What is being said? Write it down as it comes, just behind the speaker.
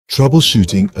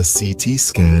Troubleshooting a CT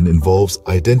scan involves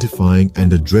identifying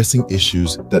and addressing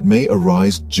issues that may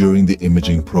arise during the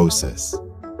imaging process.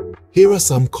 Here are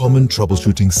some common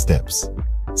troubleshooting steps.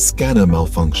 Scanner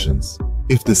malfunctions.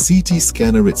 If the CT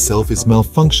scanner itself is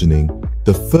malfunctioning,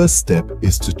 the first step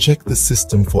is to check the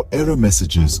system for error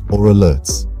messages or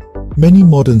alerts. Many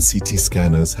modern CT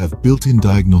scanners have built-in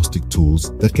diagnostic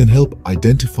tools that can help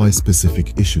identify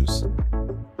specific issues.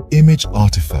 Image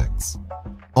artifacts.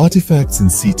 Artifacts in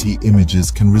CT images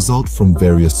can result from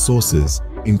various sources,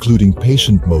 including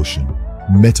patient motion,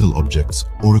 metal objects,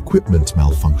 or equipment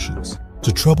malfunctions.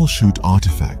 To troubleshoot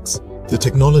artifacts, the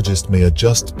technologist may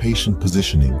adjust patient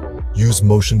positioning, use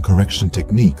motion correction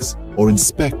techniques, or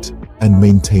inspect and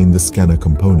maintain the scanner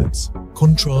components.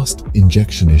 Contrast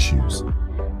injection issues.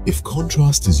 If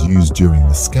contrast is used during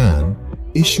the scan,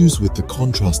 issues with the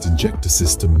contrast injector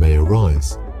system may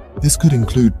arise. This could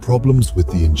include problems with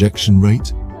the injection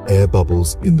rate, air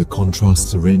bubbles in the contrast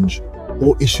syringe,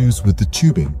 or issues with the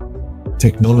tubing.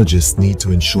 Technologists need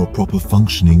to ensure proper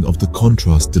functioning of the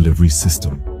contrast delivery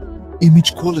system.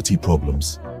 Image quality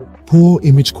problems. Poor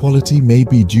image quality may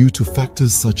be due to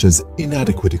factors such as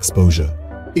inadequate exposure,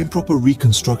 improper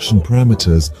reconstruction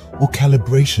parameters, or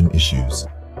calibration issues.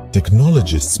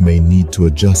 Technologists may need to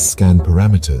adjust scan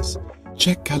parameters,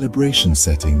 check calibration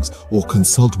settings, or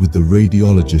consult with the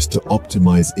radiologist to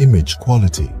optimize image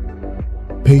quality.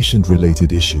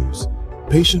 Patient-related issues.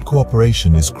 Patient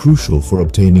cooperation is crucial for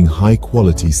obtaining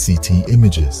high-quality CT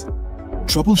images.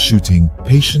 Troubleshooting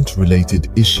patient-related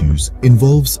issues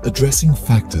involves addressing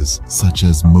factors such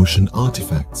as motion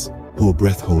artifacts, poor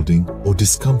breath holding, or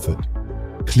discomfort.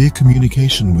 Clear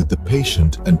communication with the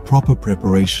patient and proper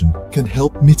preparation can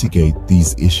help mitigate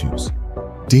these issues.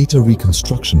 Data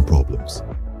reconstruction problems.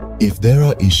 If there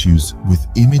are issues with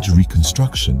image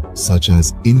reconstruction, such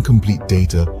as incomplete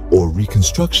data or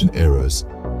reconstruction errors,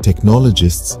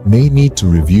 technologists may need to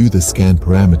review the scan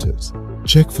parameters,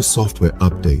 check for software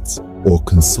updates, or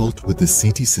consult with the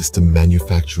CT system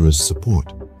manufacturer's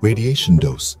support. Radiation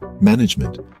dose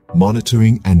management.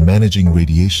 Monitoring and managing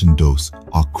radiation dose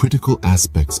are critical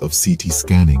aspects of CT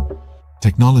scanning.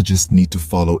 Technologists need to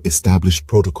follow established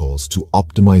protocols to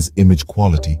optimize image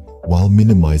quality while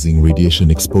minimizing radiation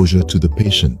exposure to the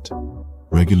patient.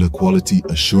 Regular quality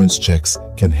assurance checks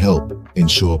can help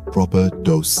ensure proper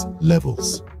dose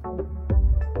levels.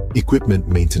 Equipment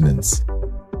maintenance.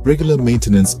 Regular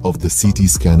maintenance of the CT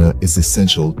scanner is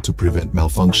essential to prevent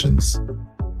malfunctions.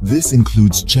 This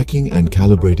includes checking and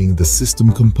calibrating the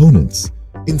system components,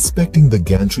 inspecting the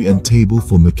gantry and table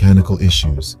for mechanical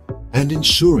issues, and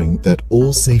ensuring that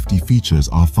all safety features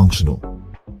are functional.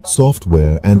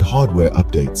 Software and hardware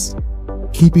updates.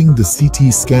 Keeping the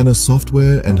CT scanner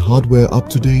software and hardware up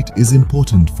to date is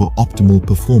important for optimal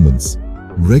performance.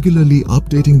 Regularly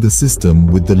updating the system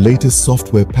with the latest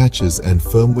software patches and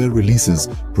firmware releases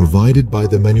provided by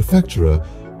the manufacturer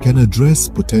can address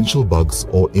potential bugs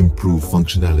or improve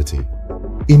functionality.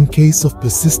 In case of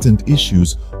persistent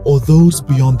issues or those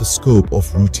beyond the scope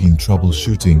of routine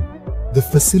troubleshooting, the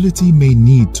facility may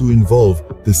need to involve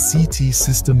the CT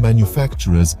system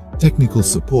manufacturer's technical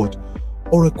support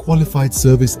or a qualified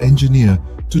service engineer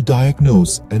to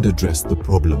diagnose and address the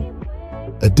problem.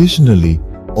 Additionally,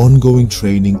 ongoing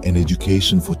training and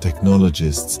education for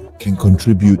technologists can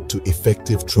contribute to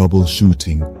effective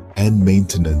troubleshooting and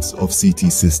maintenance of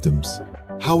CT systems.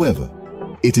 However,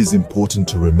 it is important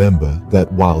to remember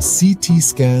that while CT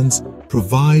scans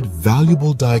provide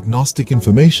valuable diagnostic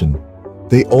information,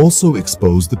 they also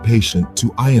expose the patient to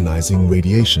ionizing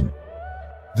radiation.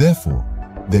 Therefore,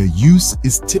 their use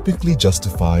is typically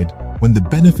justified when the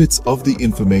benefits of the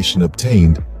information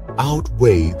obtained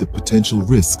outweigh the potential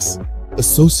risks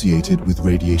associated with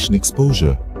radiation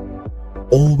exposure.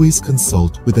 Always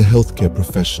consult with a healthcare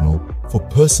professional for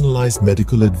personalized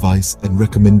medical advice and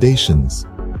recommendations.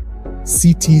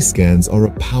 CT scans are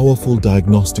a powerful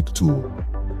diagnostic tool.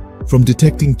 From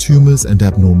detecting tumors and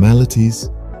abnormalities,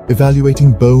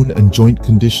 evaluating bone and joint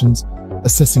conditions,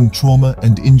 assessing trauma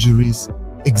and injuries,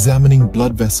 examining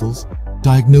blood vessels,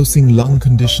 diagnosing lung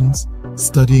conditions,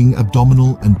 studying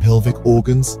abdominal and pelvic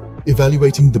organs,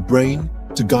 evaluating the brain,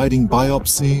 to guiding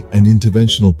biopsy and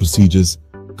interventional procedures,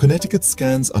 Connecticut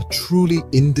scans are truly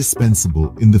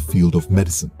indispensable in the field of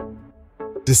medicine.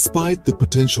 Despite the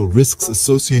potential risks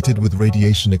associated with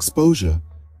radiation exposure,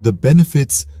 the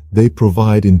benefits they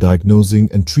provide in diagnosing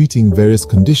and treating various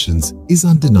conditions is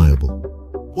undeniable.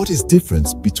 What is the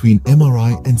difference between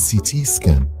MRI and CT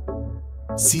scan?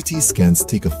 CT scans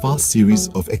take a fast series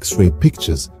of X-ray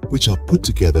pictures which are put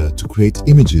together to create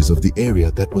images of the area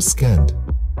that was scanned.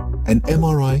 An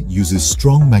MRI uses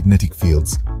strong magnetic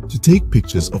fields to take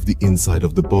pictures of the inside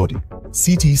of the body.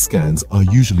 CT scans are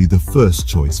usually the first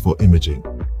choice for imaging.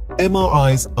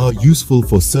 MRIs are useful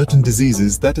for certain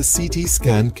diseases that a CT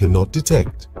scan cannot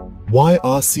detect. Why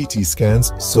are CT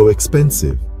scans so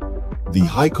expensive? The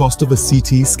high cost of a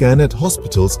CT scan at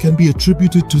hospitals can be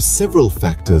attributed to several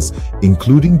factors,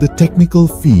 including the technical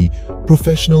fee,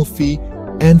 professional fee,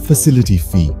 and facility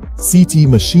fee. CT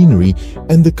machinery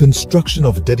and the construction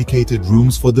of dedicated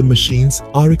rooms for the machines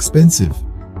are expensive.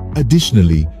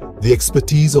 Additionally, the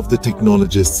expertise of the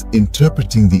technologists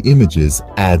interpreting the images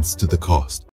adds to the cost.